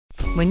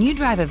When you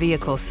drive a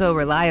vehicle so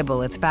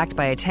reliable it's backed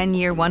by a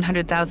 10-year,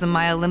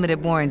 100,000-mile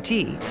limited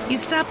warranty, you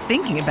stop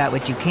thinking about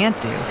what you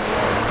can't do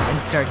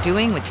and start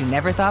doing what you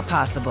never thought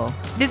possible.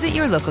 Visit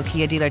your local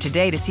Kia dealer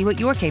today to see what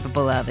you're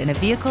capable of in a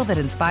vehicle that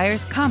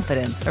inspires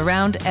confidence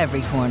around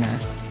every corner.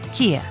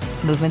 Kia,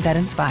 movement that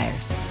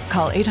inspires.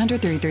 Call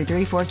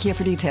 800-333-4KIA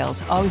for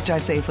details. Always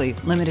drive safely.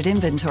 Limited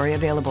inventory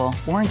available.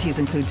 Warranties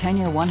include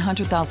 10-year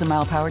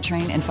 100,000-mile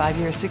powertrain and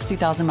 5-year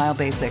 60,000-mile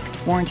basic.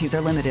 Warranties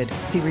are limited.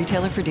 See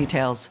retailer for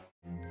details.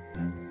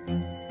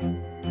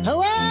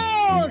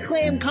 Hello,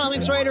 acclaimed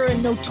comics writer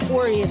and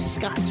notorious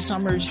Scott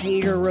Summers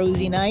hater,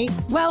 Rosie Knight.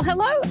 Well,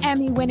 hello,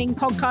 Emmy-winning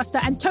podcaster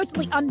and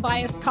totally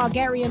unbiased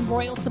Targaryen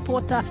royal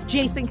supporter,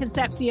 Jason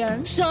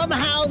Concepcion.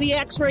 Somehow the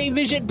X-Ray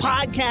Vision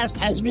podcast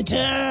has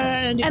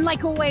returned. And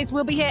like always,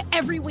 we'll be here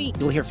every week.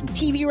 You'll hear from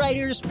TV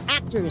writers,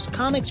 actors,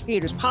 comics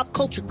creators, pop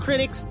culture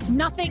critics.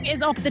 Nothing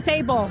is off the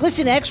table.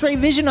 Listen to X-Ray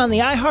Vision on the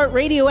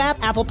iHeartRadio app,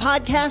 Apple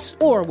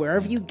Podcasts, or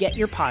wherever you get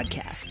your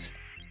podcasts.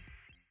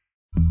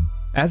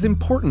 As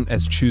important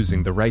as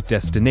choosing the right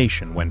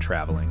destination when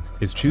traveling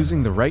is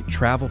choosing the right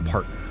travel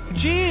partner.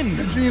 Gene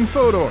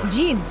Fodor.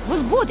 Gene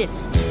was good.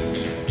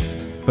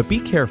 But be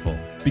careful,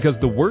 because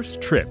the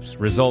worst trips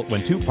result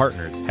when two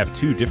partners have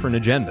two different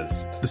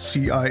agendas. The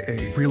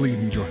CIA really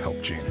need your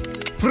help, Gene.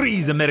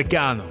 Freeze,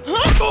 Americano.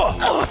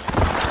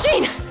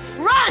 Gene,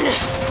 run!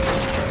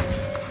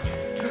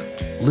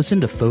 Listen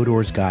to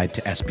Fodor's Guide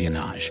to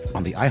Espionage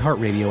on the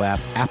iHeartRadio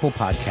app, Apple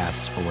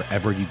Podcasts, or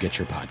wherever you get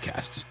your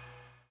podcasts.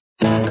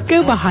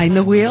 Go behind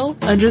the wheel,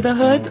 under the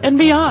hood, and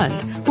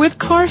beyond with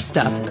Car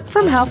Stuff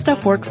from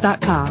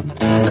HowStuffWorks.com.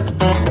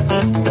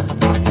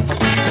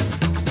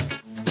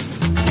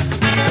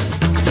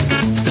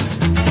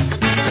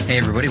 Hey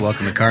everybody,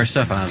 welcome to Car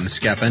Stuff. I'm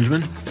Scott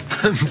Benjamin.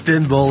 I'm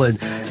Ben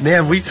Bolin.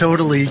 Man, we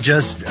totally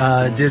just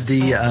did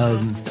the...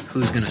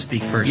 Who's going to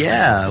speak first?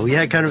 Yeah, we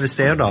had kind of a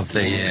standoff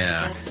thing.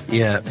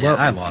 Yeah. Well,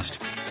 I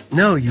lost.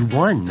 No, you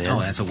won, man.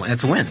 Oh, that's a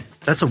win.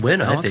 That's a win,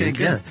 I okay, think.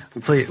 Good.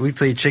 Yeah. We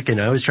played chicken.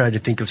 I was trying to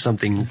think of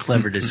something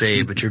clever to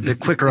say, but you're a bit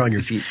quicker on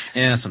your feet.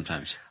 Yeah,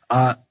 sometimes.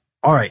 All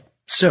right.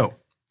 So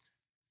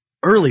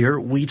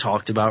earlier we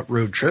talked about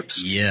road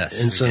trips.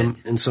 Yes.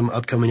 In some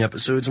upcoming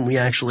episodes, and we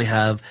actually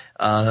have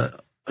a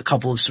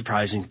couple of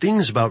surprising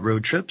things about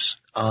road trips.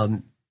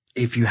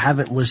 If you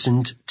haven't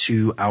listened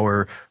to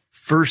our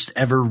first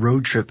ever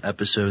road trip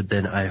episode,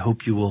 then I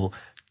hope you will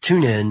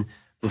tune in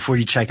before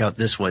you check out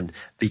this one,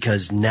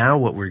 because now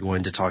what we're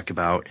going to talk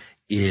about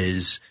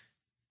is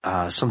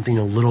something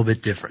a little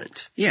bit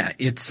different. Yeah,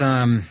 it's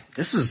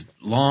this is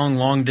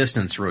long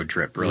distance road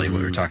trip, really,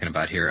 what we're talking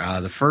about here.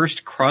 The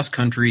first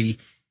cross-country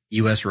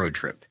U.S. road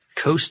trip.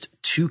 Coast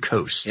to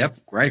coast. Yep,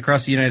 right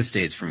across the United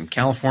States, from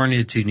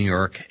California to New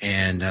York,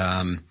 and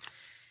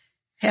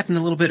happened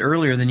a little bit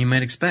earlier than you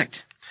might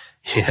expect.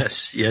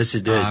 Yes,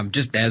 it did.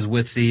 Just as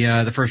with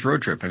the first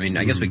road trip. I mean,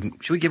 I guess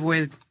should we give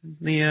away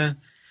the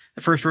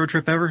first road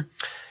trip ever?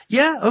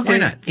 Yeah, okay. Why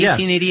not?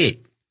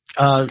 1888.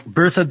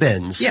 Bertha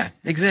Benz. Yeah,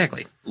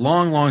 exactly.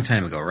 Long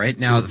time ago, right?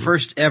 Now, the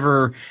first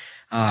ever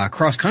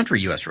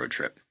cross-country U.S. road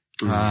trip.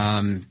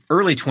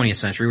 Early 20th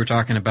century, we're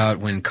talking about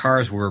when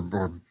cars were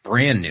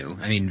brand new.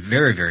 I mean,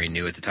 very, very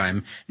new at the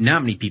time.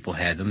 Not many people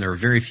had them. There were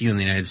very few in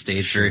the United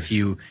States, very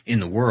few in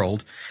the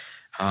world.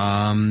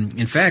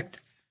 In fact,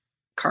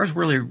 cars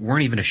really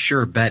weren't even a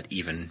sure bet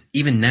even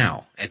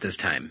now at this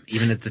time,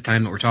 even at the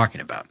time that we're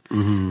talking about.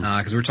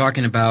 Because we're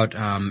talking about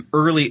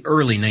early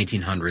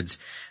 1900s,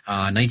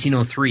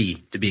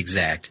 1903 to be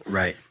exact.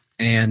 Right.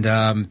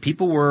 And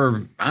people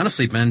were,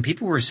 honestly, Ben,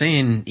 people were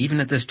saying, even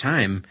at this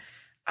time,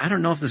 I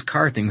don't know if this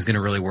car thing's going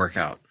to really work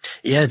out.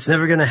 Yeah, it's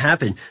never going to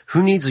happen.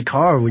 Who needs a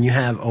car when you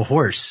have a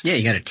horse? Yeah,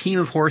 you got a team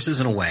of horses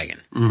and a wagon.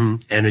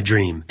 And a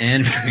dream.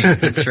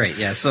 That's right,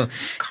 yeah. So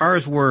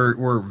cars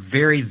were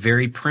very,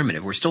 very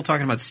primitive. We're still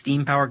talking about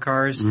steam-powered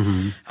cars.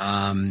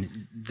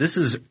 This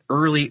is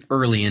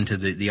early into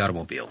the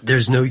automobile.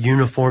 There's no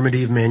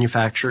uniformity of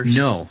manufacturers?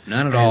 No,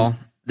 not at all.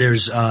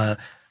 There's,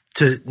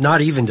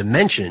 not even to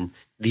mention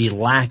the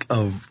lack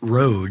of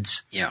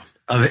roads. Yeah.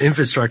 Of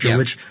infrastructure,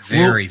 which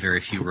very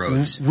few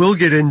roads. We'll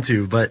get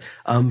into, but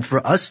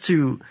for us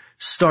to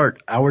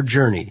start our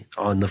journey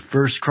on the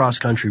first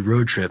cross-country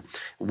road trip,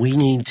 we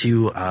need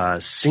to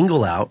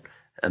single out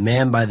a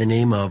man by the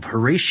name of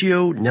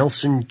Horatio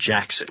Nelson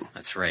Jackson.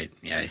 That's right.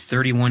 Yeah, a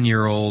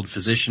 31-year-old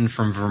physician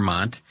from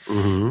Vermont,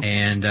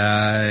 and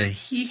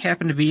he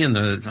happened to be in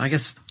the. I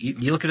guess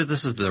you look at it.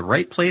 This is the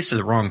right place or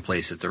the wrong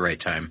place at the right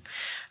time.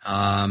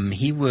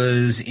 He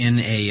was in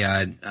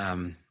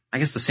I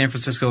guess the San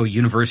Francisco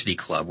University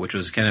Club, which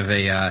was kind of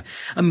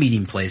a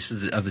meeting place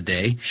of the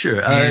day.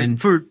 Sure.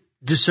 And for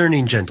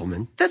discerning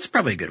gentlemen. That's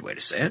probably a good way to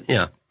say it.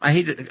 Yeah.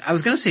 I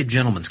was going to say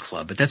gentleman's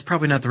club, but that's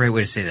probably not the right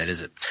way to say that, is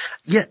it?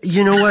 Yeah.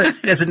 You know what?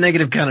 It has a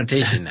negative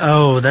connotation now.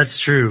 Oh, that's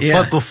true.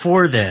 Yeah. But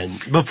before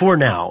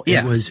now,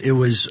 it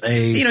was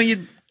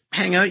a,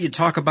 hang out. You'd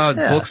talk about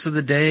books of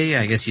the day.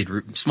 I guess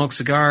you'd smoke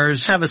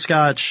cigars. Have a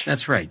scotch.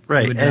 That's right.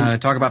 Right. Would,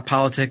 and talk about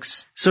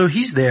politics. So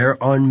he's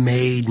there on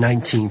May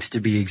 19th,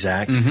 to be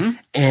exact.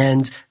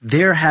 And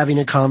they're having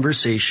a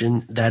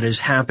conversation that is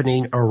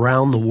happening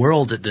around the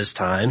world at this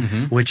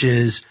time, which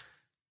is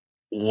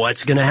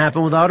what's going to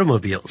happen with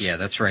automobiles. Yeah,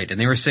 that's right.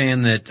 And they were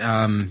saying that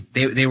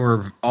they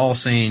were all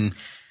saying,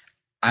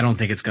 I don't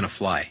think it's going to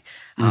fly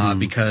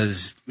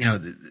because,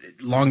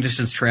 long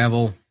distance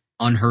travel,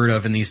 unheard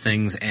of in these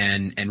things,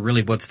 and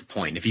really what's the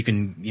point? If you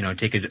can,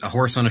 take a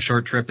horse on a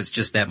short trip, it's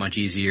just that much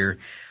easier.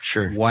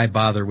 Sure. Why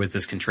bother with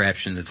this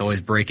contraption that's always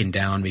breaking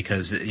down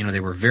because, they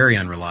were very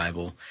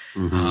unreliable.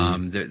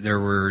 There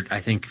were,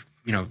 I think,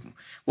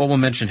 we'll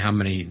mention how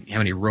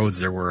many roads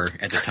there were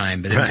at the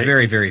time, but it was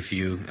very, very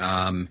few,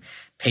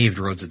 paved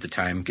roads at the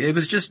time. It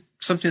was just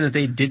something that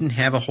they didn't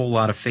have a whole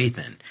lot of faith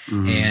in.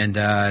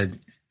 And,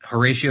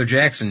 Horatio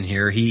Jackson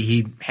here,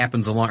 he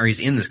happens along, or he's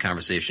in this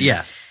conversation.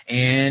 Yeah.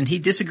 And he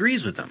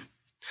disagrees with them.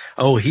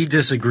 Oh, he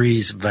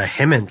disagrees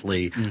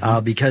vehemently,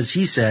 because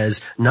he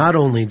says not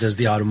only does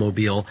the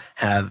automobile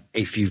have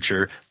a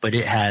future, but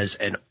it has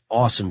an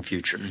awesome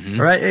future,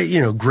 right?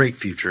 Great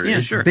future.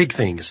 Yeah, sure. Big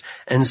things.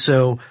 And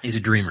so. He's a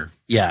dreamer.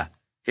 Yeah.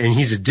 And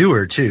he's a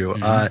doer too,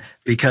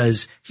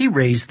 because he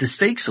raised the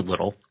stakes a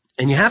little.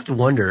 And you have to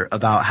wonder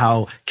about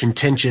how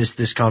contentious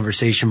this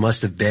conversation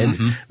must have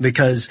been,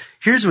 because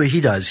here's what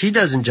he does. He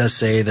doesn't just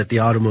say that the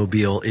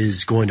automobile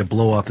is going to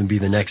blow up and be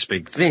the next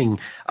big thing.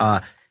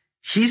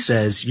 He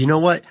says, you know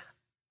what?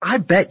 I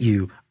bet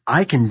you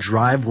I can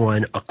drive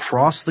one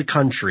across the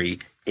country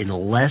in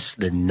less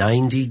than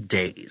 90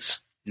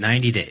 days.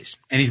 90 days.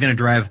 And he's going to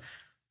drive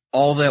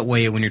all that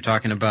way when you're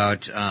talking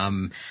about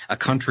a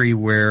country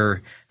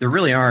where there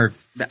really are,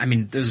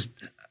 there's,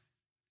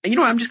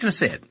 I'm just going to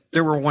say it.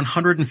 There were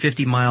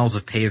 150 miles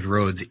of paved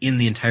roads in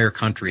the entire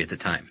country at the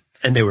time.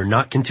 And they were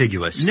not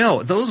contiguous.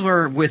 No, those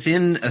were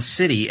within a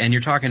city, and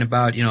you're talking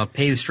about, a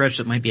paved stretch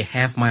that might be a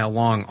half mile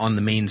long on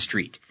the main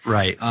street.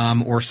 Right.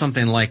 Or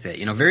something like that.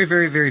 Very,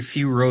 very, very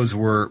few roads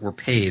were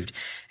paved.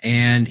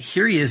 And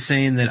here he is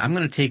saying that I'm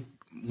going to take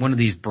one of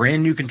these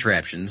brand new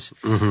contraptions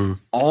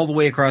all the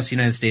way across the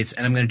United States,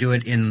 and I'm going to do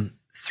it in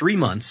 3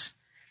 months.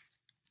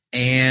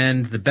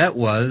 And the bet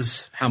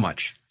was how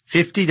much?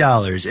 $50.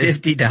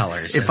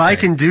 $50. If I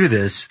can do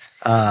this,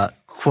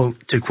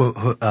 quote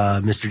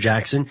Mr.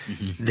 Jackson,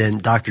 then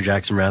Dr.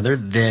 Jackson rather,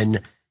 then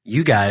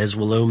you guys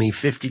will owe me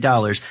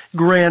 $50.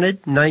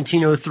 Granted,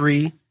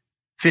 1903,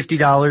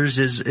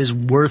 $50 is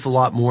worth a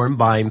lot more in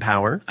buying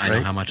power. I know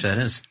how much that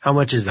is. How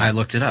much is that? I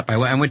looked it up.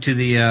 I went to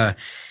the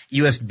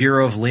U.S.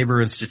 Bureau of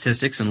Labor and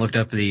Statistics and looked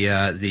up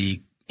the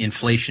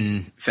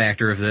inflation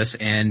factor of this.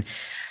 And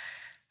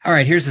all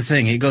right, here's the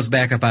thing. It goes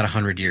back about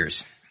 100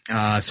 years.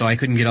 So I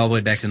couldn't get all the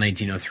way back to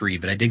 1903,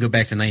 but I did go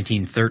back to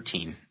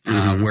 1913,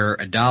 where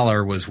a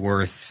dollar was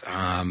worth,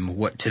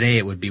 what today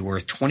it would be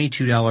worth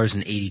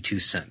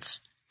 $22.82.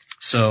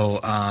 So,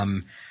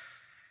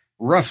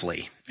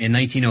 roughly in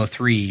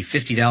 1903,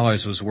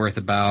 $50 was worth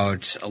about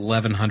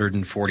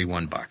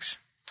 $1,141.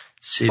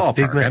 See,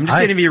 ballpark. I'm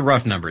just giving you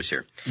rough numbers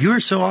here. You are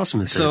so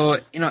awesome at this. So,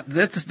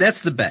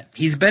 that's the bet.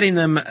 He's betting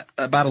them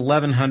about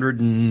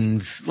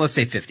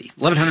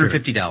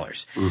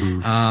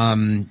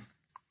 $1,150.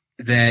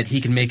 That he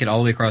can make it all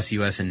the way across the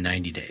U.S. in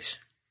 90 days.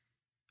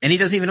 And he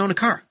doesn't even own a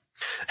car.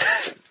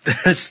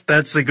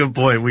 That's a good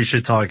point we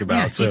should talk about.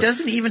 Yeah, so. He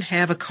doesn't even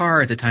have a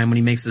car at the time when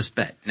he makes this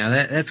bet. Now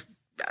that's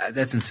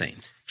insane.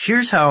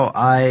 Here's how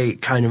I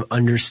kind of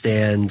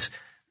understand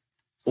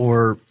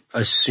or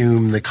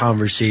assume the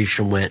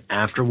conversation went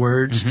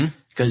afterwards.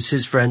 Because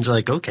his friends are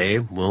like, okay,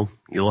 well,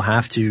 you'll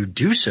have to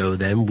do so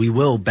then. We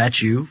will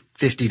bet you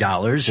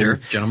 $50. Sure,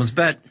 gentleman's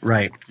bet.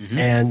 Right.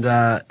 And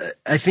I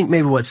think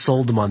maybe what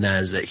sold them on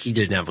that is that he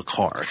didn't have a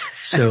car.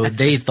 So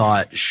they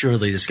thought,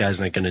 surely this guy's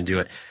not going to do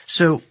it.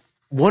 So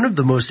one of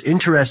the most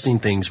interesting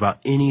things about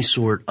any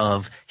sort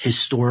of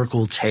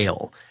historical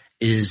tale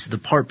is the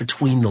part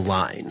between the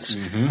lines.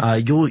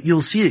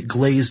 You'll see it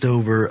glazed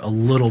over a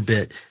little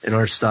bit in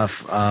our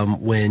stuff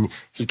when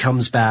he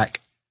comes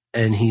back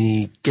and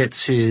he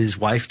gets his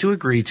wife to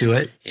agree to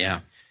it.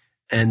 Yeah.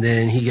 And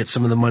then he gets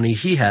some of the money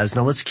he has.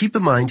 Now let's keep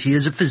in mind he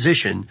is a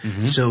physician,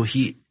 so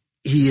he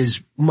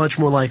is much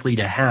more likely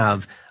to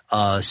have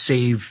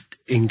saved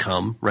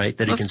income, right,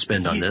 that he can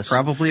spend on this.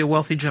 Probably a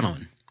wealthy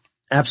gentleman.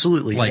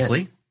 Absolutely.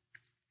 Likely.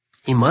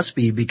 He must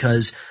be,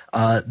 because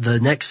the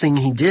next thing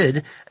he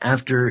did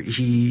after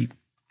he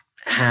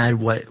had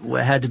what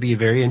had to be a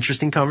very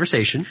interesting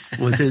conversation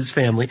with his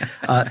family,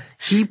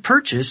 he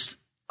purchased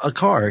a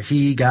car.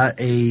 He got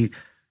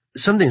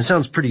something that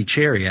sounds pretty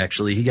cherry,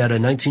 actually. He got a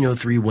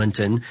 1903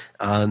 Winton,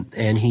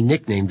 and he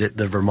nicknamed it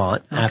the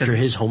Vermont after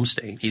his home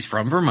state. He's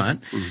from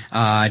Vermont.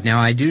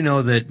 Now I do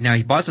know that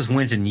he bought this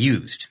Winton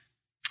used.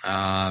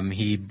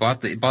 He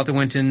bought the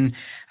Winton,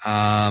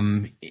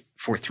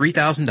 for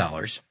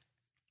 $3,000.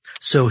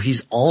 So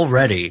he's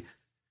already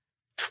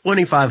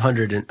he's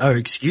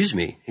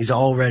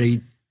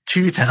already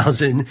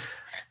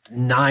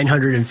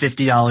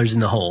 $2,950 in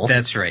the hole.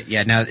 That's right.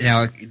 Yeah.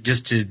 Now,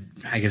 just to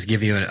I guess,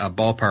 give you a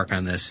ballpark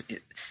on this,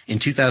 in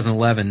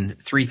 2011,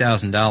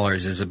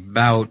 $3,000 is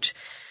about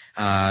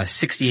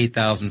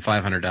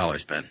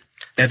 $68,500, Ben.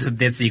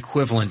 That's the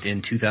equivalent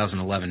in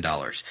 2011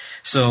 dollars.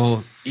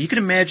 So you can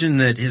imagine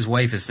that his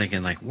wife is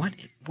thinking, like, what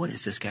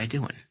is this guy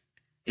doing?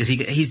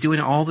 He's doing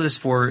all this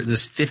for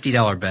this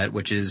 $50 bet,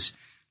 which is,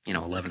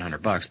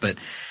 $1,100, but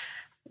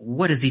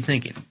what is he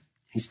thinking?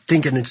 He's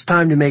thinking it's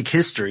time to make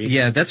history.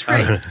 Yeah, that's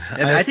right.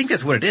 I think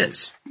that's what it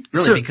is,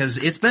 really, because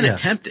it's been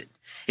attempted.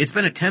 It's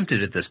been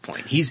attempted at this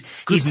point. He's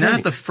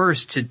not the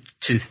first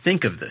to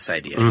think of this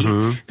idea.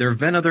 Mm-hmm. There have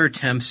been other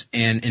attempts,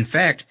 and in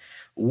fact,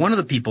 one of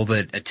the people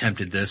that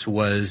attempted this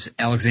was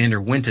Alexander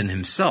Winton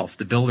himself,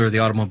 the builder of the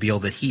automobile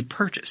that he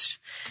purchased.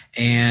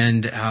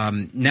 And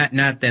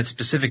not that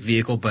specific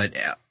vehicle, but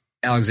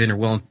Alexander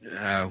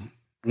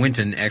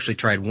Winton actually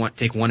tried to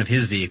take one of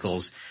his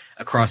vehicles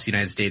across the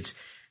United States,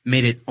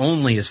 made it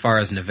only as far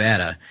as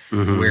Nevada,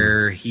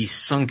 where he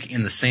sunk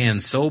in the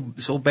sand so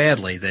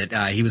badly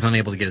that he was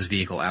unable to get his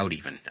vehicle out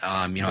even.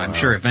 I'm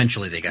sure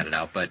eventually they got it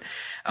out, but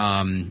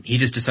he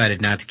just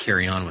decided not to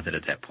carry on with it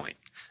at that point.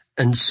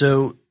 And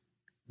so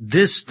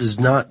this does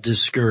not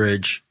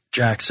discourage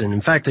Jackson.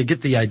 In fact, I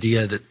get the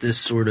idea that this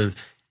sort of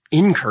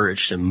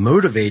encouraged him,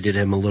 motivated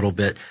him a little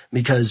bit,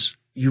 because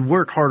you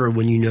work harder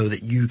when you know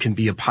that you can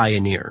be a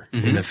pioneer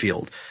in a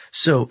field.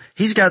 So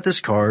he's got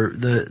this car.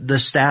 The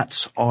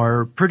stats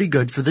are pretty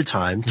good for the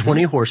time,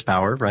 20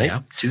 horsepower, right?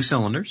 Yeah, 2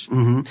 cylinders.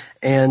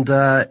 And,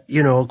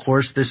 of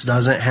course, this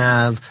doesn't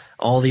have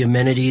all the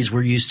amenities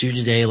we're used to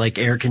today, like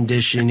air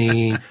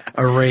conditioning,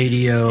 a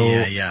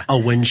radio, a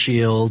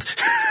windshield.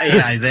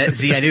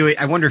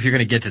 I wonder if you're going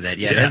to get to that.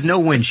 Yeah, it has no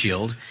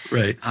windshield.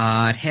 Right.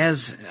 It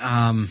has,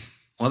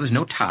 there's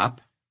no top.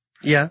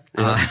 Yeah.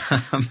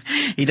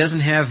 He doesn't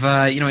have,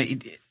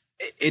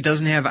 it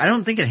doesn't have, I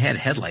don't think it had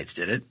headlights,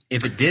 did it?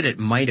 If it did, it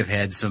might have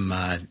had some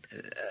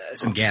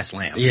gas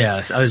lamps.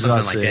 Yeah, I was about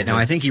to like say that. Now,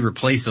 I think he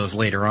replaced those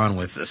later on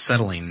with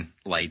acetylene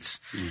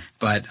lights.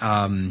 But,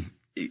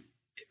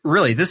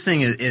 really, this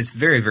thing is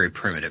very, very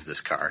primitive,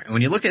 this car. And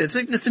when you look at it,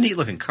 it's a neat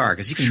looking car,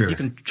 because you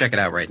can check it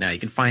out right now. You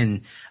can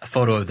find a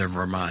photo of the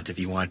Vermont if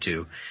you want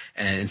to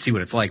and see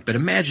what it's like. But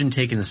imagine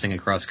taking this thing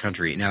across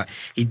country. Now,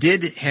 he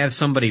did have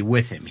somebody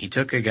with him. He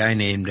took a guy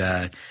named,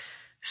 I'm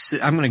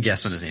going to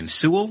guess on his name,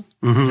 Sewell?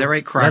 Is that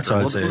right? Crocker. That's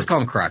what I'd say. Let's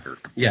call him Crocker.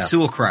 Yeah.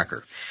 Sewell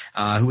Crocker,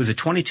 who was a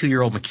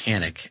 22-year-old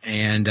mechanic.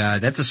 And,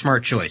 that's a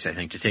smart choice, I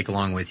think, to take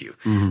along with you.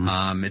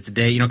 At the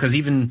day, because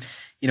even,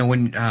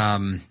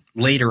 when,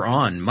 later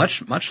on,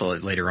 much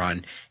later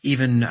on,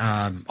 even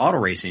auto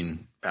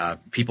racing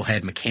people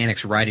had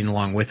mechanics riding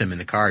along with him in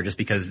the car, just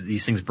because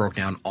these things broke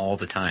down all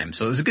the time.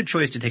 So it was a good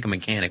choice to take a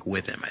mechanic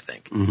with him, I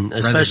think.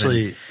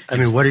 Especially,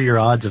 what are your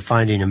odds of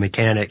finding a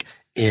mechanic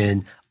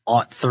in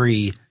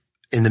 '03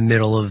 in the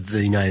middle of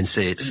the United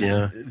States?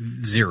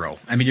 Zero.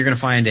 You're going to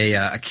find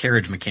a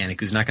carriage mechanic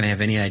who's not going to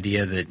have any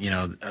idea that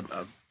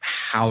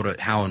how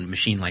a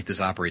machine like this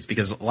operates,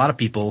 because a lot of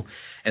people,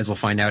 as we'll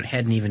find out,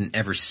 hadn't even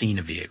ever seen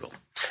a vehicle.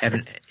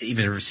 Haven't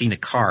even ever seen a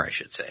car, I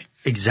should say.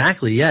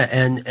 Exactly, yeah.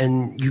 And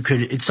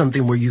it's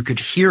something where you could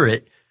hear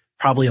it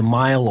probably a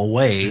mile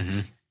away,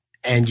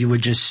 and you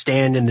would just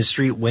stand in the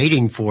street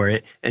waiting for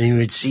it, and you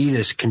would see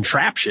this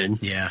contraption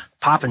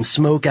popping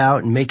smoke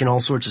out and making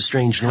all sorts of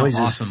strange noises.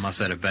 How awesome must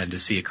that have been to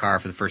see a car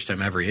for the first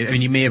time ever?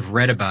 You may have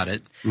read about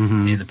it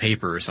in the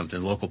paper or something,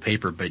 the local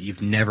paper, but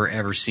you've never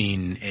ever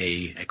seen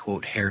a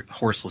quote,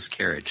 horseless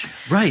carriage.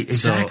 Right,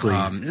 exactly.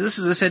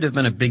 So, this had to have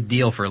been a big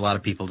deal for a lot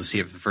of people to see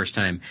it for the first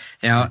time.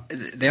 Now,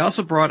 they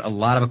also brought a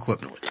lot of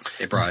equipment with them.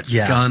 They brought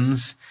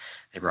guns.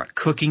 They brought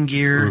cooking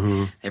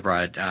gear. They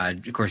brought,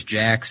 of course,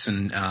 jacks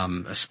and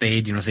a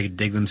spade, so they could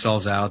dig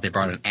themselves out. They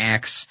brought an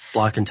axe.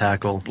 Block and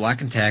tackle.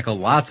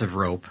 Lots of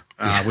rope,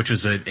 which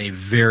was a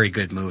very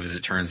good move, as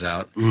it turns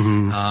out.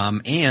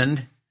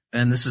 And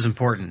this is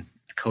important,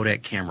 a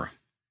Kodak camera.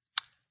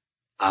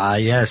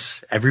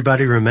 Yes.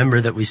 Everybody remember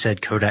that we said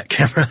Kodak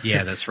camera.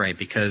 Yeah, that's right,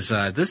 because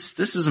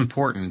this is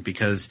important,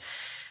 because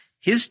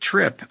his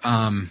trip,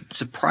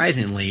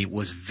 surprisingly,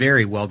 was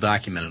very well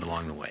documented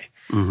along the way.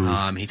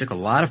 He took a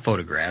lot of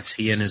photographs,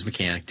 he and his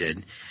mechanic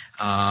did.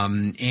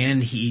 And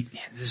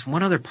there's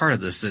one other part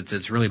of this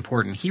that's really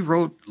important. He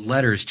wrote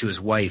letters to his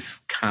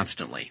wife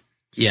constantly.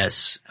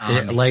 Yes.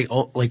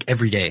 Like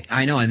every day.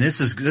 I know. And this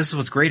is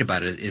what's great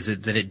about it, is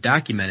that it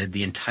documented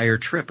the entire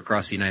trip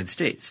across the United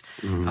States.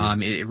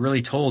 It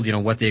really told,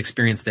 what they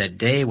experienced that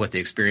day, what they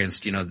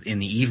experienced, in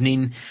the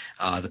evening,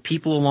 the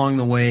people along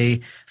the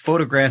way,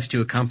 photographs to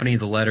accompany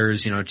the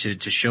letters,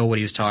 to show what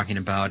he was talking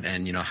about,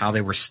 and, how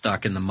they were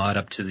stuck in the mud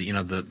up to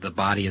the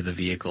body of the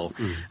vehicle,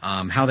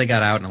 how they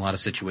got out in a lot of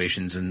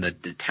situations, and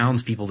the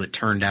townspeople that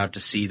turned out to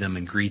see them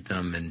and greet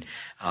them,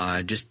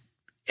 and, just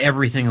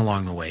everything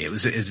along the way.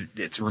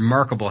 It's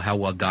remarkable how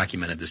well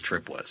documented this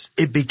trip was.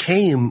 It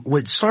became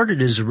what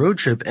started as a road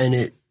trip, and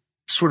it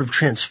sort of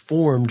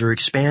transformed or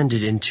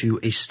expanded into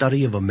a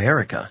study of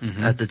America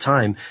at the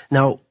time.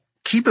 Now,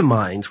 keep in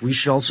mind, we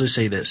should also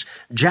say this.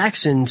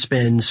 Jackson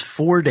spends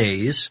 4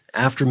 days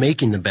after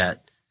making the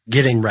bet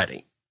getting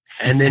ready.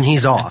 and then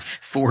he's off.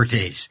 4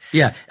 days.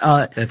 Yeah.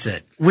 That's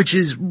it. Which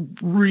is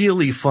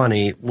really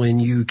funny when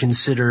you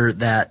consider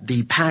that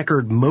the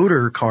Packard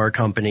Motor Car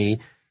Company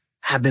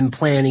have been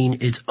planning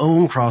its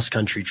own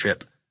cross-country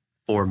trip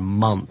for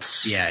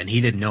months. Yeah, and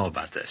he didn't know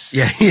about this.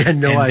 Yeah, he had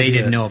no idea. And they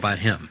didn't know about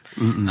him.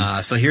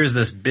 So here's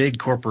this big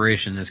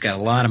corporation that's got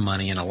a lot of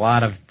money and a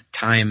lot of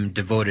time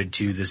devoted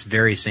to this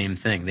very same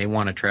thing. They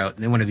want to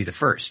they want to be the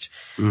first.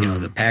 You know,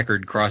 the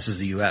Packard crosses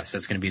the U.S.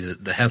 That's going to be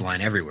the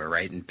headline everywhere,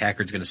 right? And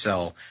Packard's going to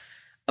sell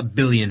 1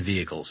 billion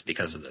vehicles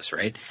because of this,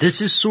 right?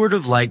 This is sort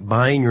of like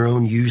buying your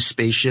own used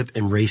spaceship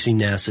and racing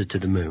NASA to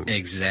the moon.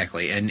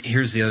 Exactly. And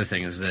here's the other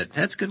thing is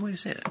that's a good way to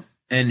say that.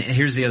 And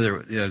here's the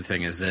other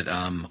thing is that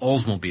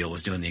Oldsmobile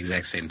was doing the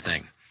exact same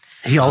thing.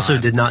 He also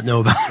did not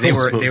know about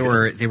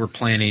Oldsmobile. They were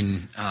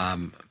planning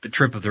the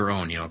trip of their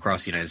own, you know,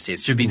 across the United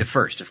States. Should be the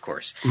first, of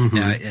course.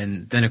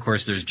 And then of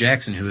course there's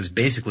Jackson, who is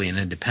basically an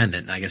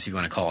independent, I guess you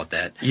want to call it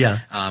that. Yeah.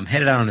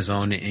 Headed out on his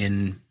own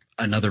in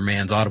another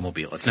man's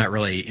automobile. It's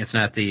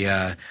not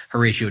the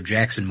Horatio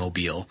Jackson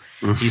mobile.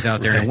 He's out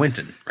there in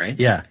Winton, right?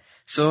 Yeah.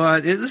 So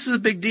this is a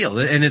big deal,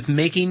 and it's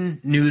making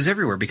news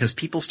everywhere because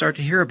people start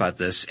to hear about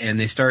this, and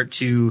they start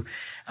to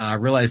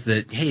realize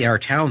that, hey, our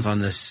town's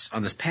on this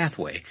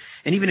pathway.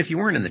 And even if you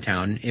weren't in the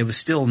town, it was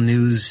still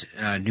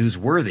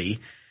newsworthy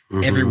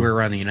everywhere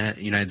around the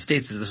United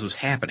States that this was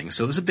happening.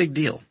 So it was a big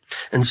deal.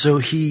 And so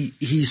he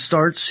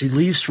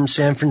leaves from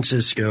San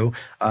Francisco.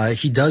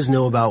 He does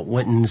know about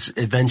Winton's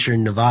adventure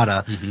in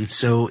Nevada.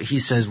 So he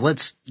says,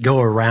 let's go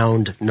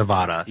around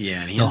Nevada.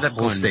 Yeah, and he ended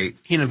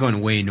up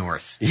going way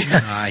north.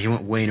 Yeah. He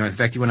went way north. In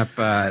fact, he went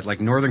up like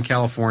Northern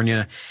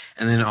California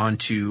and then on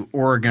to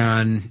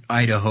Oregon,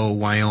 Idaho,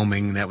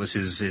 Wyoming. That was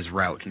his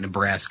route.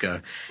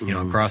 Nebraska, you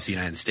know, across the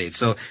United States.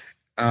 So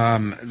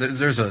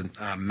there's a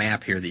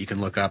map here that you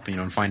can look up, you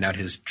know, and find out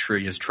his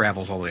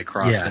travels all the way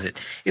across. Yeah. But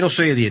it'll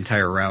show you the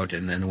entire route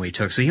and then the way he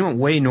took. So he went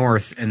way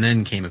north and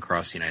then came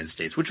across the United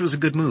States, which was a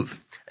good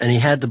move. And he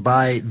had to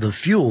buy the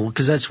fuel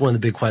because that's one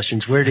of the big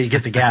questions. Where did he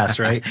get the gas,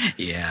 right?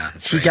 Yeah,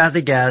 he got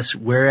the gas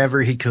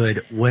wherever he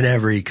could,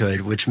 whenever he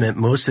could, which meant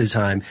most of the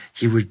time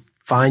he would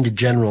find a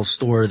general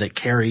store that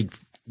carried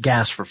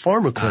gas for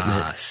farm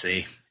equipment.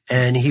 See.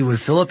 And he would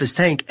fill up his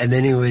tank, and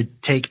then he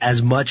would take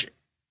as much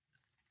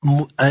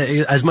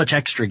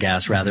extra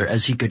gas, rather,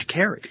 as he could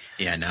carry.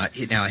 Yeah, now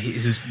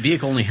his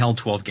vehicle only held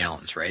 12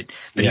 gallons, right?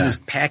 But he was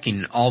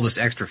packing all this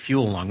extra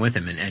fuel along with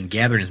him and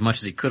gathering as much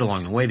as he could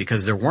along the way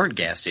because there weren't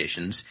gas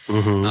stations. There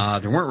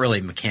weren't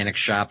really mechanic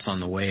shops on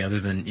the way other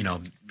than, you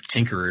know,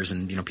 tinkerers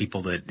and, you know,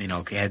 people that, you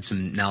know, had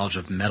some knowledge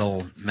of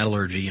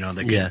metallurgy, you know,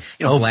 that could,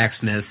 you know,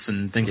 blacksmiths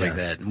and things like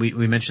that. And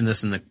we mentioned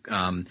this in the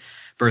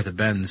Bertha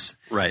Benz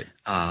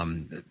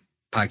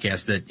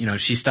podcast that, you know,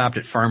 she stopped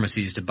at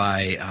pharmacies to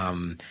buy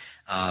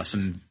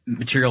some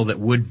material that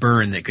would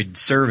burn that could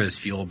serve as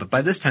fuel. But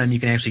by this time, you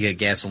can actually get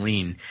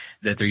gasoline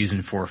that they're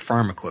using for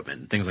farm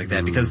equipment and things like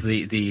that because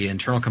the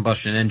internal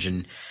combustion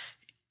engine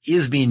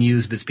is being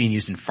used, but it's being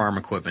used in farm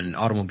equipment. And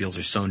automobiles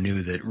are so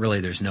new that really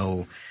there's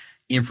no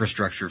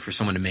infrastructure for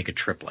someone to make a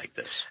trip like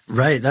this.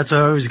 Right. That's what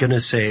I was going to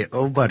say.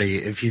 Oh, buddy,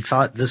 if you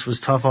thought this was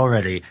tough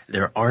already,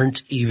 there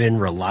aren't even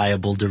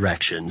reliable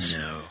directions.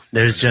 No.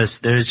 There's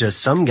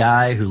just some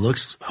guy who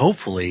looks,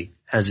 hopefully,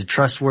 has a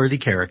trustworthy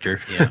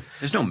character. Yeah.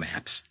 There's no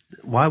maps.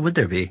 Why would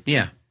there be?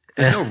 Yeah.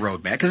 There's no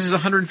road map because there's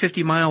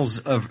 150 miles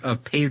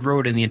of paved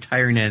road in the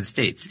entire United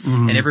States.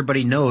 And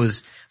everybody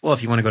knows, well,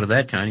 if you want to go to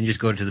that town, you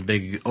just go to the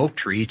big oak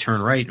tree,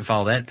 turn right and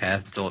follow that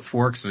path until it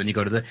forks. And then you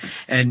go to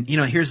and you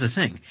know, here's the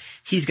thing.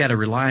 He's got to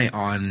rely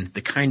on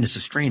the kindness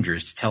of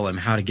strangers to tell him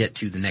how to get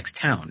to the next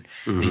town.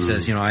 And he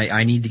says, you know,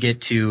 I need to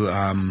get to,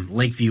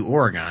 Lakeview,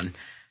 Oregon.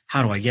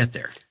 How do I get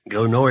there?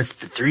 Go north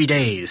for 3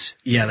 days.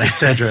 Yeah.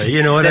 Etc.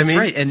 You know what I mean? That's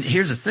right. And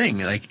here's the thing,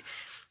 like,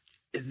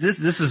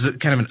 This is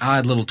kind of an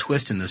odd little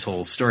twist in this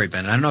whole story,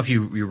 Ben. I don't know if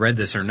you read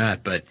this or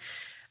not, but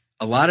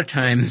a lot of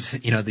times,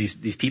 you know,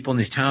 these people in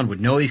this town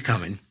would know he's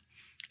coming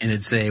and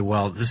they'd say,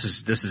 well, this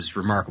is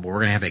remarkable. We're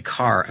going to have a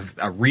car,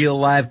 a real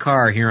live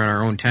car here in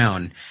our own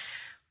town.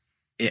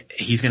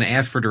 He's going to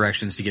ask for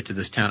directions to get to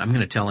this town. I'm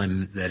going to tell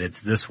him that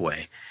it's this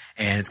way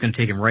and it's going to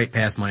take him right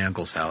past my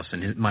uncle's house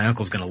and my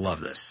uncle's going to love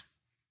this.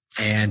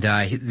 And,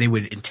 they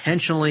would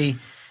intentionally,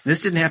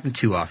 this didn't happen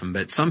too often,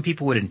 but some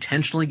people would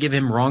intentionally give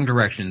him wrong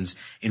directions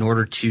in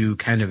order to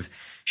kind of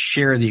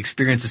share the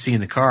experience of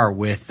seeing the car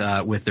with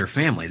their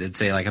family. They'd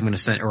say, like, I'm going to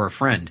send, or a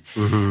friend,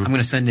 I'm going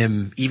to send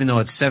him, even though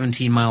it's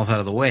 17 miles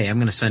out of the way, I'm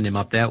going to send him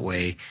up that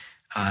way.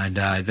 And,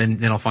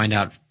 then I'll find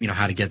out, you know,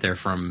 how to get there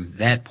from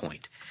that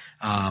point.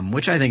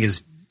 Which I think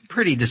is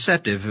pretty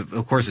deceptive.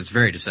 Of course, it's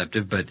very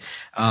deceptive, but,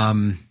 I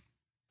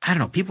don't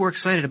know. People were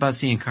excited about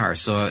seeing cars.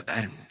 So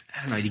I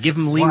don't know. Do you give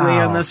them leeway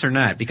on this or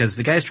not? Because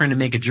the guy's trying to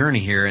make a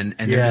journey here, and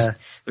they're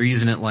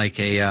using it like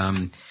a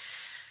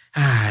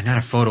not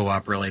a photo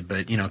op really,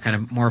 but you know, kind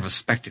of more of a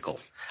spectacle.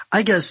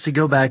 I guess to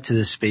go back to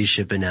the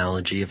spaceship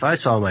analogy, if I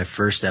saw my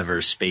first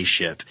ever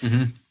spaceship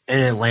and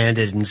it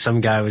landed, and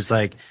some guy was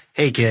like,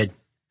 "Hey kid,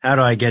 how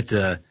do I get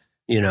to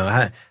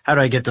How do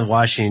I get to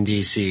Washington,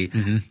 D.C.?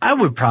 Mm-hmm. I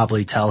would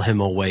probably tell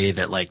him a way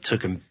that, like,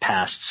 took him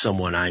past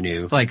someone I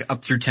knew. Like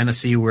up through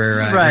Tennessee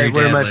where your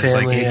where dad my lives.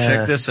 family, like, hey,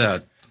 check this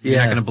out. You're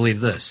not going to believe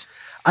this.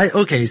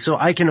 Okay, so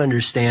I can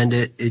understand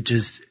it. It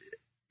just,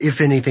 if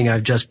anything,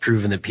 I've just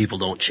proven that people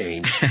don't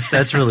change.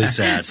 That's really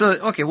sad.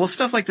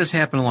 Stuff like this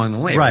happen along the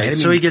way, right? right?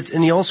 So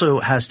he also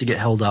has to get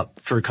held up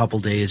for a couple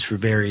days for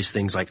various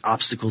things like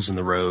obstacles in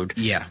the road.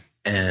 Yeah.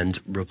 And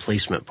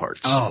replacement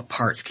parts. Oh,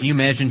 parts. Can you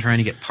imagine trying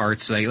to get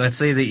parts? Like, let's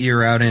say that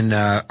you're out in,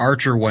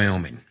 Archer,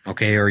 Wyoming,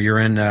 okay? Or you're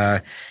in,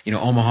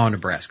 Omaha,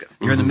 Nebraska.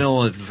 You're in the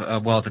middle of,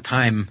 at the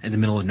time, in the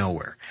middle of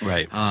nowhere.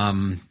 Right.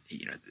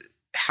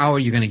 How are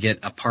you going to get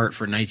a part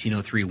for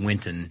 1903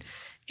 Winton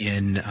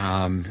in,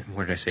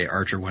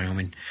 Archer,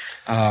 Wyoming?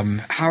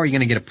 How are you going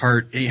to get a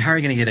part? How are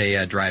you going to get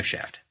a drive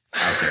shaft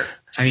out there?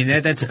 I mean,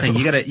 that's the thing.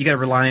 You gotta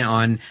rely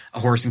on a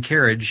horse and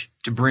carriage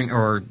to bring,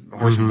 or a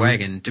horse and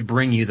wagon to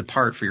bring you the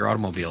part for your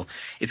automobile.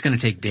 It's going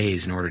to take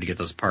days in order to get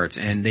those parts.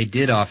 And they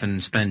did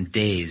often spend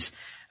days,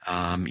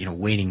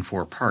 waiting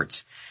for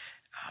parts.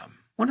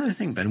 One other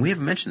thing, Ben, we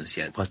haven't mentioned this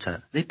yet. What's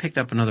that? They picked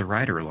up another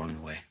rider along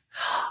the way.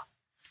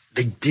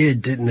 They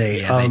did, didn't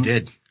they? Yeah, they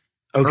did.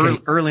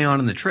 Okay. Early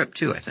on in the trip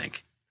too, I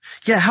think.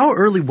 Yeah, how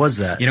early was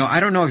that? I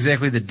don't know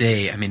exactly the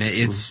day. I mean,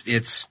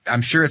 it's,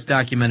 I'm sure it's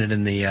documented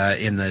in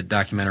the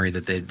documentary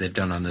that they've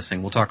done on this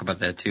thing. We'll talk about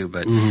that too,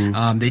 but,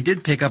 they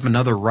did pick up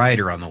another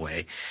rider on the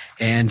way,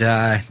 and,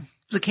 it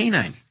was a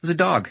canine. It was a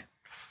dog.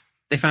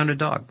 They found a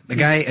dog. A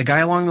guy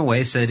along the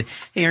way said,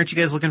 "Hey, aren't you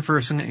guys looking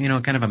for some,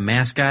 kind of a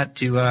mascot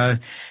to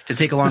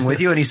take along with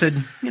you?" And he said,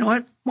 "You know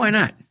what? Why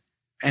not?"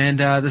 And,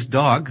 this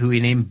dog, who he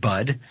named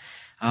Bud,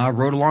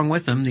 rode along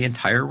with him the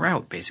entire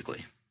route,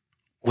 basically.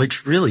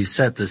 Which really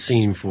set the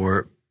scene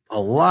for a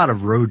lot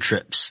of road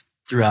trips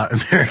throughout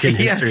American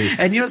history.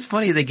 And it's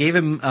funny, they gave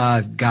him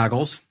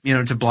goggles,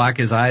 to block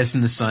his eyes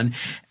from the sun,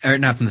 or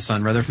not from the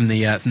sun, rather from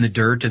the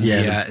dirt and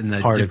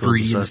the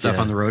debris and stuff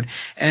on the road.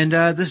 And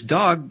this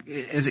dog,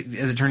 as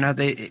it turned out,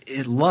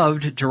 it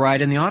loved to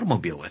ride in the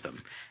automobile with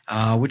him.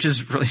 Which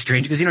is really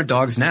strange because,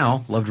 dogs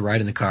now love to ride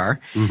in the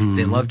car. Mm-hmm.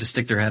 They love to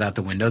stick their head out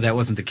the window. That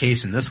wasn't the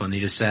case in this one. They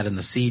just sat in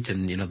the seat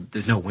and,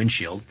 there's no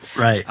windshield.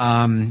 Right.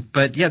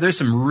 But yeah, there's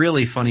some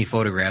really funny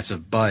photographs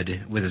of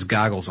Bud with his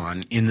goggles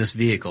on in this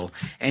vehicle,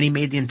 and he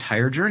made the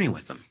entire journey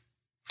with them.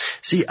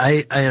 See,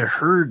 I had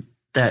heard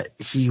that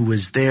he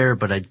was there,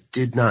 but I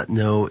did not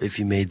know if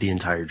he made the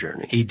entire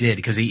journey. He did,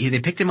 because they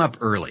picked him up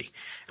early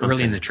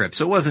in the trip.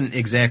 So it wasn't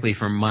exactly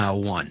from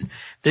mile one.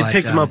 They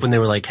picked him up when they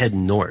were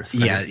heading north.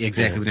 Yeah,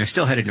 exactly. When they're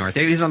still headed north.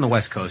 He was on the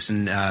West Coast,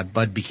 and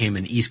Bud became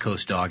an East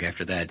Coast dog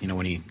after that,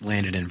 when he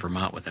landed in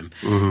Vermont with him,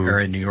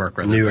 or in New York,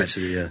 rather. New York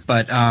City, yeah.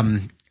 But,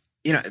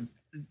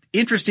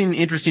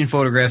 interesting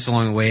photographs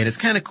along the way, and it's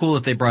kind of cool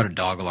that they brought a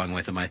dog along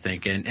with them, I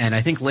think. And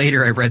I think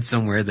later I read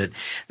somewhere that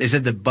they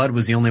said that Bud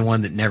was the only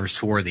one that never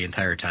swore the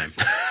entire time.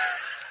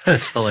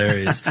 That's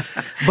hilarious.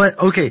 But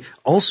okay,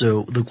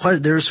 also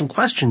there are some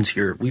questions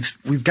here.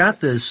 We've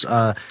got this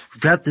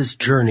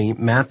journey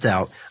mapped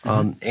out.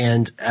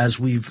 And as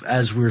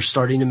we're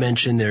starting to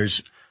mention,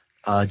 there's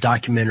a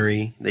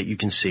documentary that you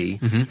can see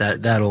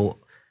that'll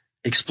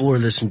explore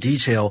this in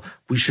detail.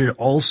 We should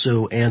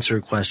also answer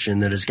a question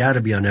that has got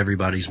to be on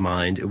everybody's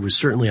mind. It was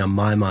certainly on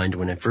my mind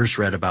when I first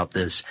read about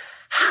this.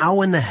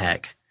 How in the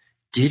heck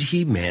did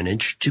he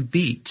manage to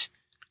beat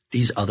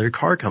these other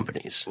car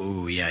companies?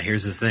 Oh, yeah.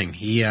 Here's the thing.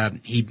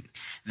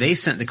 They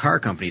sent the car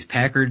companies,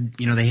 Packard,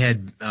 they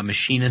had a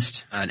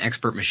machinist, an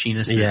expert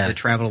machinist that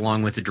traveled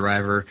along with the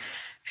driver.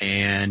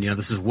 And,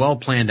 this is well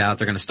planned out.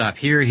 They're going to stop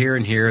here, here,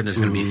 and here. There's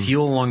going to be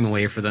fuel along the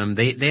way for them.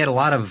 They had a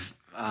lot of,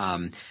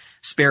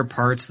 spare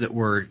parts that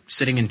were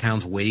sitting in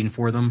towns waiting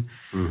for them.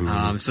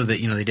 So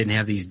that, they didn't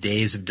have these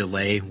days of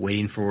delay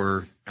waiting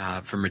for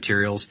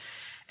materials.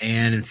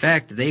 And in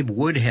fact,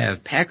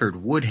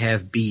 Packard would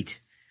have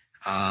beat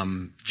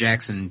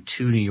Jackson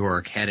to New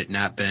York had it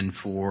not been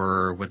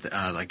for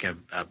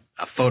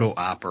a photo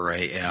op or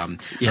a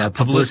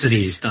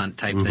publicity stunt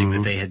type thing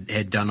that they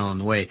had done on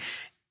the way.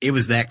 It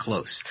was that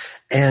close.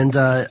 And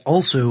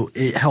also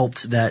it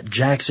helped that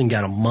Jackson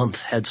got a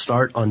month head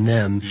start on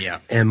them. Yeah.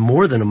 And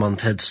more than a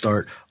month head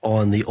start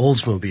on the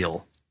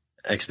Oldsmobile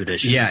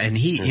expedition. Yeah, and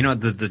he,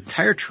 the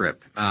entire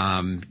trip,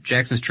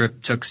 Jackson's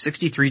trip took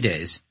 63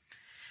 days.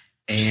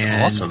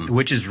 And, awesome.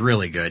 Which is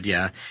really good,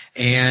 yeah.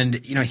 And,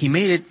 he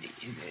made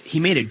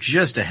it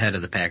just ahead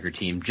of the Packard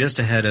team, just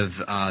ahead of,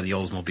 the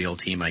Oldsmobile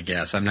team, I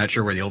guess. I'm not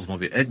sure where the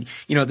Oldsmobile,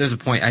 there's a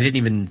point, I didn't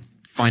even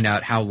find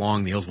out how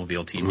long the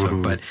Oldsmobile team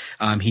took, but,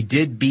 he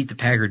did beat the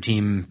Packard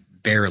team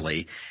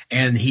barely,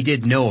 and he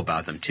did know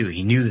about them too.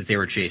 He knew that they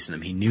were chasing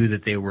them. He knew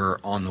that they were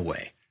on the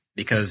way.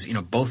 Because,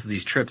 both of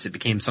these trips, it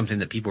became something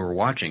that people were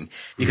watching.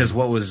 Because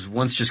what was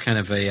once just kind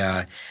of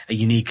a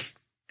unique,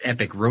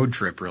 epic road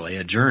trip, really,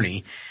 a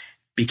journey,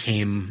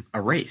 became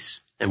a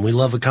race. And we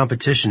love a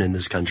competition in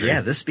this country.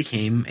 Yeah, this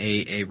became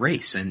a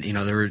race. And,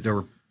 there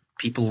were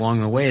people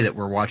along the way that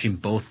were watching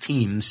both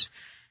teams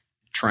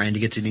trying to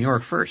get to New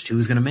York first. Who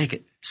was going to make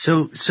it?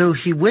 So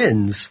he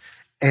wins.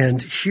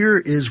 And here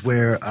is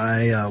where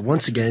I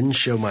once again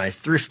show my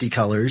thrifty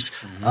colors.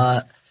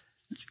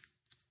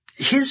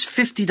 His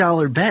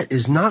 $50 bet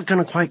is not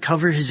going to quite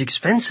cover his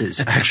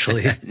expenses,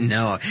 actually.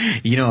 No.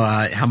 You know,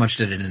 how much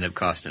did it end up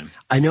costing him?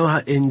 I know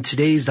in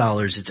today's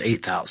dollars, it's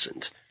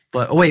 $8,000.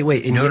 But,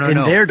 in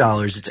their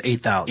dollars, it's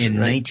 $8,000. In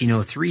right?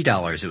 1903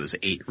 dollars, it was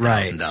 $8,000.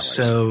 Right.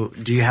 So,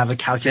 do you have a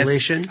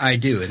calculation? I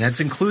do. And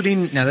that's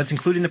including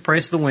the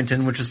price of the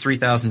Winton, which was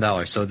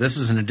 $3,000. So this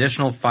is an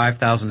additional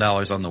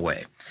 $5,000 on the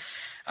way.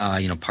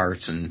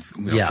 Parts and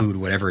food,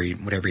 whatever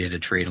he had to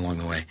trade along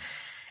the way.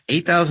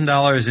 $8,000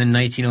 in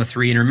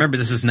 1903, and remember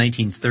this is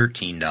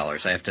 1913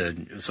 dollars. So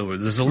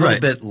this is a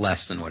little bit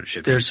less than what it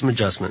should be. There's some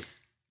adjustment.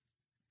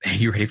 Are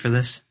you ready for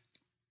this?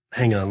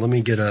 Hang on, let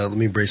me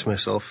brace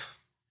myself.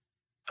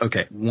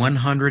 Okay.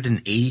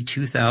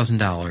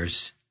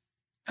 $182,000.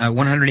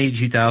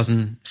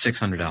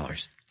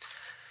 $182,600.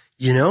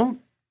 You know,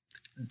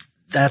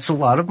 that's a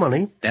lot of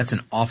money. That's an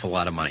awful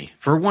lot of money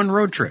for one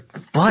road trip.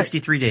 But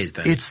 63 days,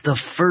 Ben. It's the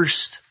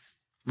first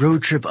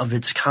road trip of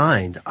its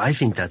kind. I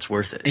think that's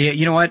worth it. Yeah,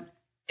 you know what?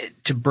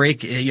 To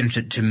break,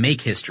 to make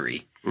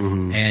history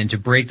and to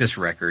break this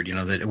record,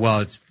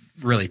 it's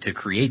really to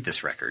create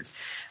this record.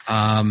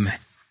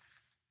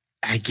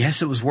 I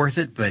guess it was worth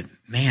it, but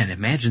man,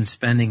 imagine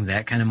spending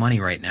that kind of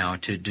money right now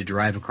to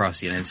drive across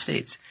the United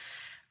States.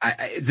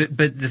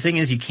 But the thing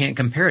is, you can't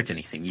compare it to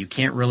anything. You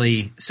can't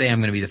really say I'm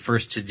going to be the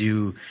first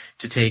to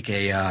take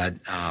a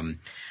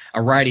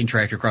riding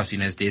tractor across the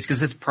United States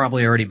because that's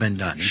probably already been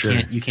done. Sure.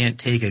 You can't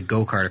take a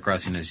go-kart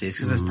across the United States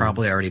because that's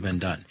probably already been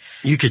done.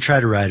 You could try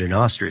to ride an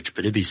ostrich,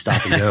 but it'd be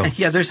stop and go.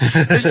 Yeah, there's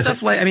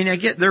stuff like, I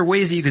get there are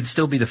ways that you could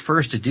still be the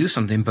first to do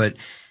something, but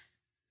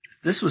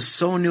this was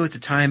so new at the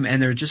time,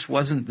 and there just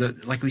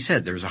wasn't like we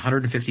said, there was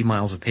 150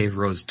 miles of paved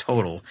roads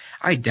total.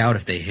 I doubt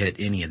if they hit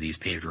any of these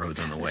paved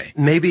roads on the way.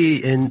 Maybe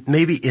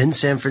in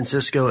San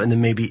Francisco and then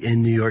maybe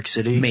in New York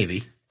City.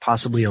 Maybe.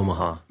 Possibly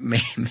Omaha.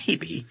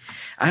 Maybe.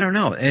 I don't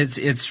know.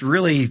 It's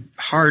really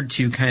hard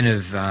to kind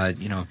of,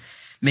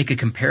 make a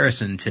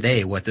comparison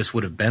today what this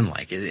would have been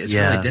like. It's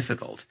really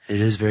difficult. It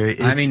is very.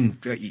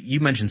 You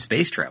mentioned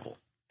space travel.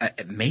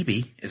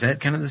 Maybe. Is that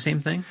kind of the same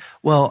thing?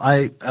 Well,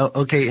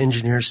 okay,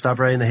 engineers, stop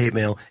writing the hate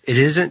mail. It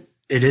isn't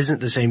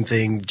the same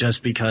thing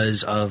just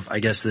because of, I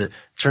guess, the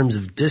terms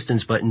of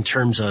distance, but in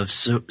terms of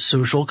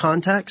social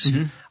context.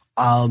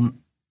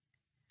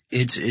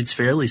 It's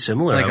fairly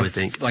similar, I would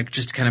think. Like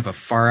just kind of a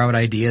far out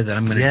idea that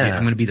I'm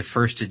going to be the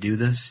first to do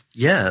this.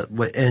 Yeah.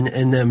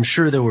 And I'm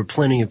sure there were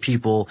plenty of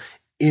people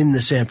in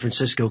the San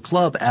Francisco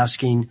club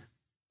asking,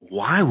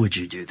 why would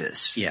you do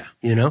this? Yeah.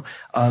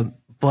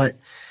 But.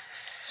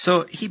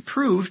 So he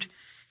proved,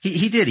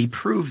 he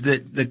proved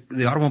that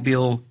the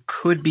automobile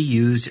could be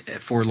used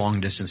for long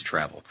distance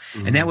travel.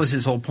 And that was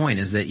his whole point,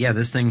 is that,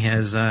 this thing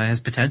has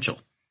potential.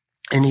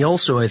 And he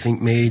also, I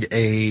think, made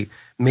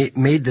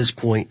this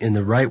point in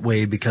the right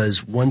way,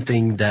 because one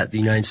thing that the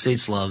United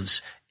States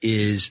loves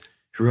is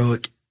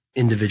heroic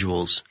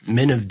individuals,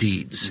 men of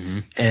deeds.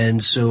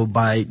 And so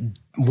by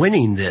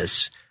winning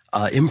this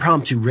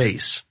impromptu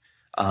race,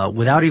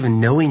 without even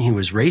knowing he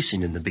was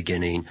racing in the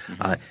beginning,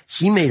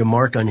 he made a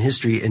mark on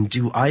history. And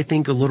do I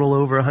think a little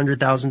over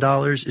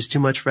 $100,000 is too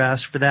much for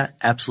ask for that?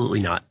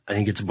 Absolutely not. I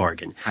think it's a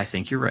bargain. I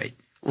think you're right.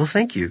 Well,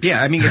 thank you.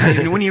 Yeah,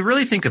 when you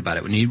really think about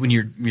it, when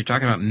you're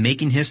talking about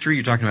making history,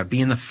 you're talking about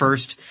being the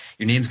first.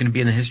 Your name's going to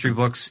be in the history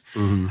books,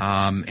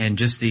 and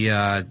just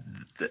the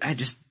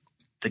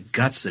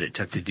guts that it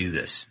took to do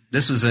this.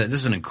 This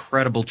is an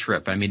incredible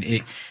trip.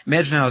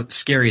 Imagine how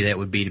scary that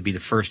would be to be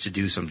the first to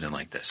do something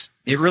like this.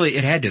 It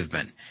had to have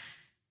been.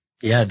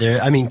 Yeah,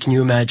 can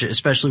you imagine,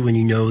 especially when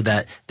you know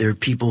that there are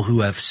people who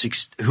have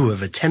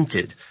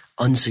attempted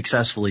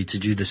unsuccessfully to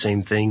do the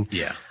same thing?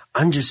 Yeah.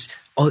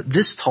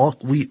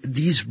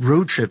 These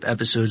road trip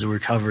episodes that we're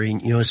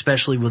covering,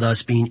 especially with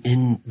us being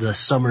in the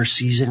summer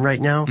season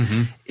right now,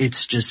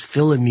 it's just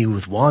filling me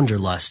with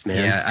wanderlust,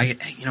 man. Yeah,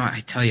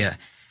 I tell you,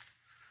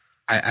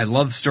 I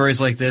love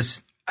stories like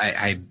this.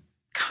 I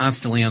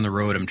constantly on the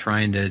road. I'm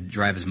trying to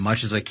drive as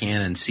much as I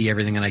can and see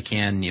everything that I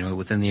can,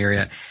 within the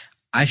area.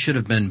 I should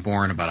have been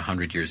born about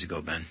 100 years ago,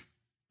 Ben.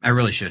 I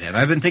really should have.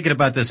 I've been thinking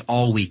about this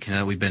all week.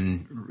 We've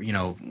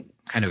been,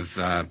 kind of,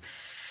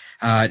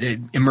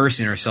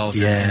 immersing ourselves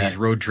in these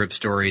road trip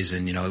stories,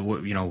 and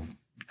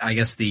I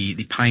guess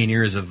the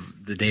pioneers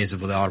of the days of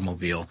the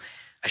automobile.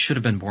 I should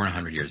have been born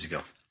 100 years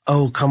ago.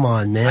 Oh, come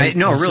on, man!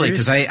 Really,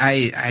 because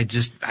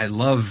I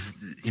love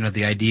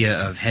the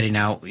idea of heading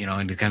out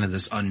into kind of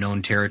this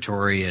unknown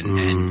territory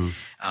and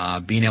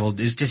being able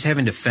to just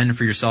having to fend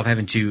for yourself,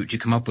 having to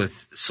come up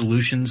with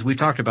solutions. We've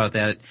talked about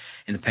that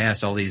in the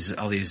past. All these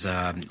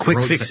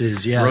quick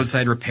fixes,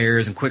 roadside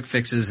repairs and quick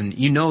fixes, and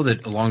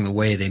that along the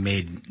way they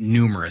made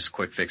numerous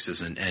quick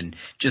fixes and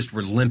just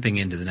were limping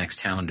into the next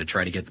town to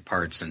try to get the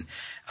parts. And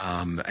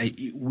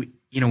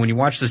when you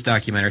watch this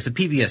documentary, it's a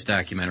PBS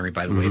documentary,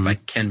 by the way, by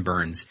Ken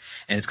Burns,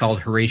 and it's called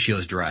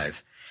Horatio's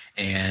Drive.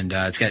 And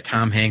it's got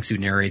Tom Hanks who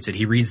narrates it.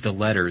 He reads the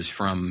letters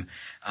from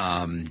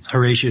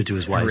Horatio to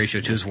his wife.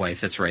 Horatio to his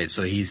wife, that's right.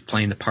 So he's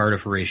playing the part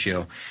of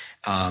Horatio.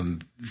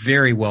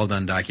 Very well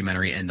done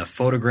documentary, and the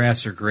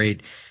photographs are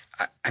great.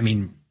 I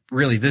mean,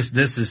 really,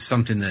 this is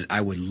something that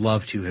I would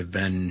love to have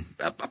been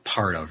a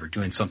part of, or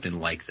doing something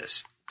like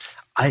this.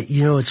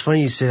 It's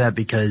funny you say that,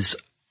 because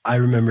I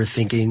remember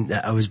thinking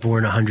that I was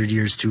born 100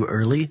 years too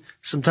early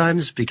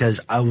sometimes,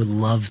 because I would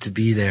love to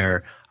be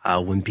there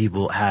when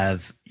people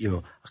have,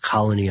 a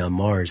colony on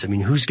Mars. I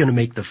mean, who's going to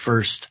make the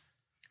first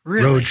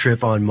road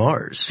trip on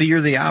Mars? So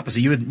you're the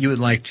opposite. You would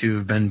like to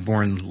have been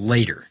born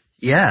later.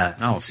 Yeah.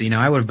 Oh, see,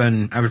 now I would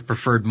have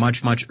preferred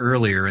much, much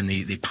earlier in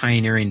the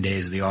pioneering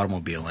days of the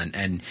automobile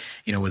and,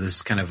 with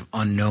this kind of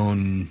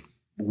unknown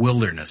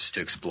wilderness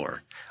to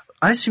explore.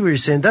 I see what you're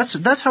saying.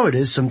 That's how it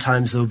is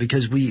sometimes, though,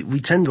 because we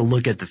tend to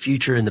look at the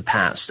future and the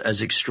past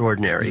as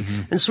extraordinary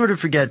and sort of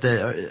forget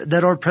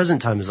that our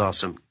present time is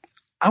awesome.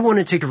 I want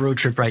to take a road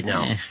trip right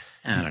now.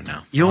 I don't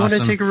know. You want to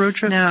take a road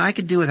trip? No, I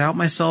could do without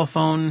my cell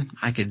phone.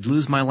 I could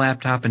lose my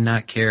laptop and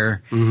not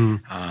care.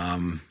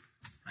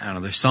 I don't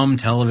know. There's some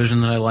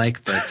television that I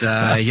like, but,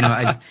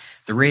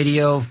 the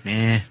radio,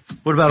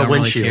 What about a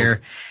windshield? Really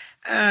care.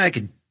 I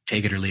could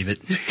take it or leave it.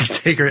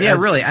 Yeah,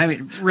 really. I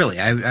mean, really,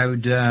 I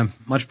would,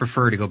 much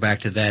prefer to go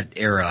back to that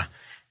era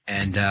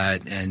and I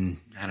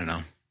don't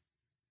know,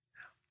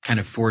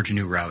 kind of forge a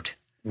new route.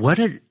 What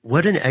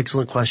an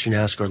excellent question to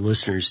ask our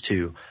listeners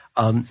too.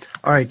 All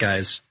right,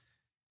 guys.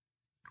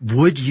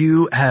 Would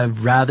you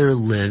have rather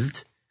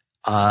lived,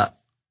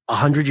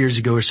 100 years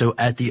ago or so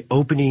at the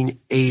opening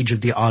age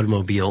of the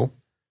automobile,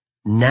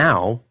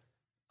 now,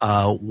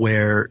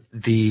 where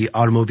the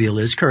automobile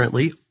is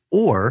currently,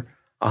 or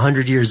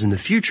 100 years in the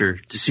future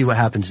to see what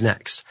happens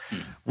next?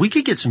 We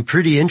could get some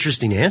pretty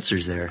interesting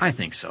answers there. I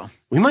think so.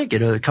 We might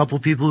get a couple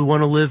people who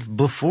want to live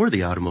before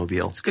the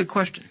automobile. It's a good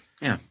question.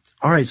 Yeah.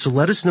 All right, so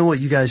let us know what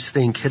you guys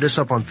think. Hit us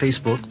up on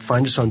Facebook.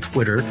 Find us on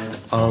Twitter.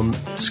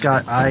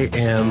 Scott, I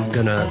am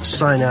going to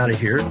sign out of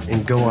here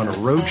and go on a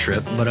road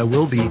trip, but I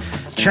will be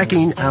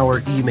checking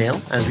our email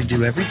as we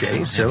do every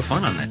day. So have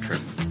fun on that trip.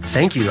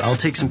 Thank you. I'll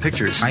take some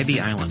pictures. Tybee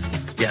Island.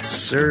 Yes,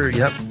 sir.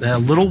 Yep. A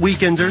little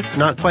weekender,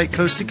 not quite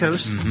coast to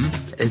coast.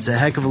 It's a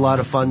heck of a lot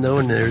of fun, though,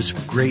 and there's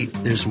some great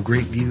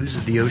views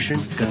of the ocean.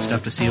 Good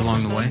stuff to see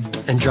along the way.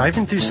 And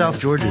driving through South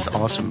Georgia is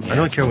awesome. Yeah. I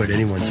don't care what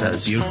anyone says.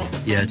 It's beautiful.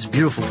 Yeah, it's a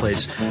beautiful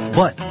place.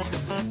 But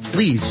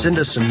please send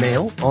us some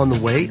mail on the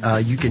way.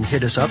 You can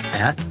hit us up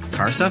at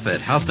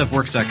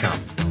carstuff@howstuffworks.com.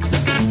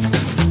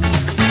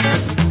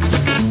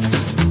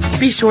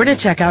 Be sure to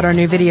check out our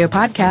new video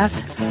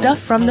podcast, Stuff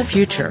from the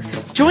Future.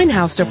 Join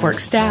How Stuff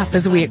Works staff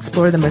as we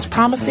explore the most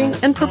promising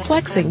and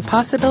perplexing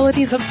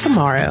possibilities of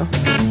tomorrow.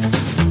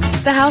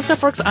 The How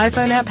Stuff Works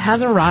iPhone app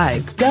has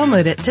arrived.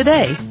 Download it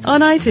today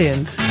on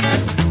iTunes.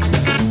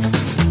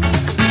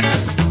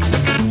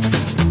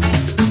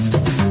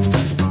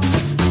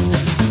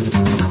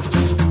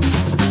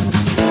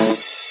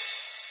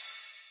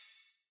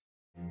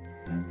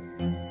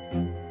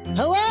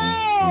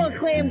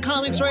 Acclaimed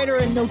comics writer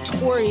and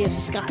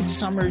notorious Scott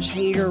Summers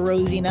hater,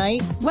 Rosie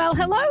Knight. Well,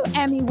 hello,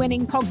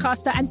 Emmy-winning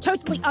podcaster and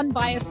totally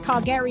unbiased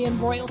Targaryen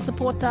royal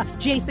supporter,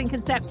 Jason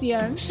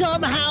Concepcion.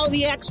 Somehow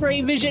the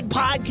X-Ray Vision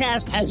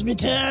podcast has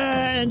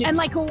returned. And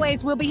like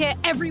always, we'll be here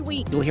every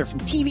week. You'll hear from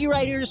TV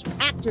writers,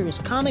 actors,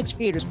 comics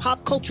creators,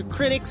 pop culture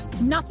critics.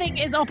 Nothing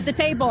is off the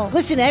table.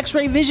 Listen to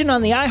X-Ray Vision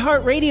on the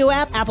iHeartRadio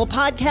app, Apple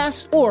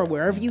Podcasts, or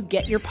wherever you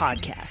get your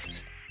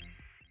podcasts.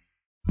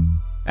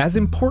 As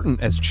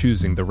important as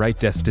choosing the right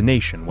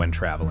destination when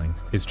traveling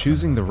is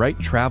choosing the right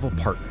travel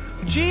partner.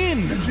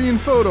 Gene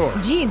Fodor.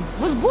 Gene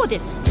was good.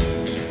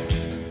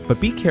 But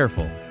be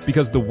careful,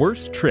 because the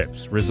worst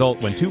trips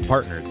result when two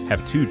partners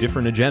have two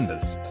different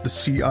agendas. The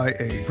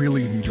CIA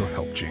really need your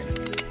help, Gene.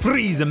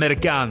 Freeze,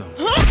 Americano.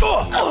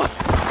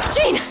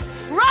 Gene,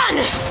 run!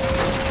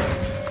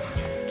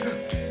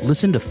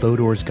 Listen to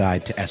Fodor's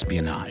Guide to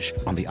Espionage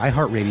on the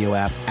iHeartRadio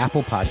app,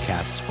 Apple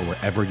Podcasts, or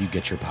wherever you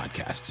get your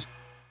podcasts.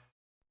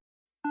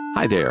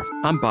 Hi there,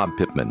 I'm Bob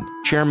Pittman,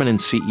 Chairman and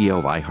CEO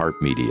of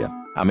iHeartMedia.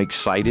 I'm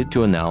excited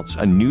to announce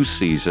a new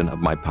season of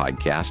my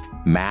podcast,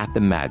 Math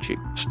and Magic,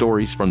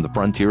 Stories from the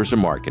Frontiers of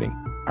Marketing.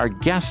 Our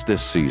guests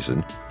this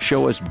season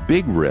show us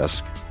big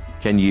risk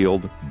can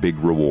yield big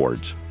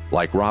rewards,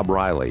 like Rob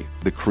Riley,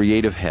 the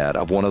creative head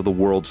of one of the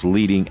world's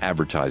leading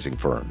advertising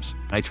firms.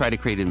 I try to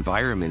create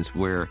environments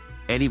where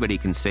anybody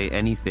can say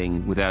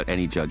anything without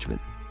any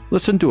judgment.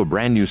 Listen to a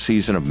brand new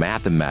season of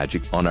Math and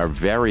Magic on our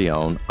very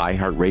own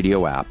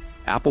iHeartRadio app,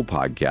 Apple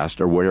Podcast,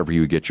 or wherever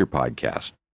you get your podcast.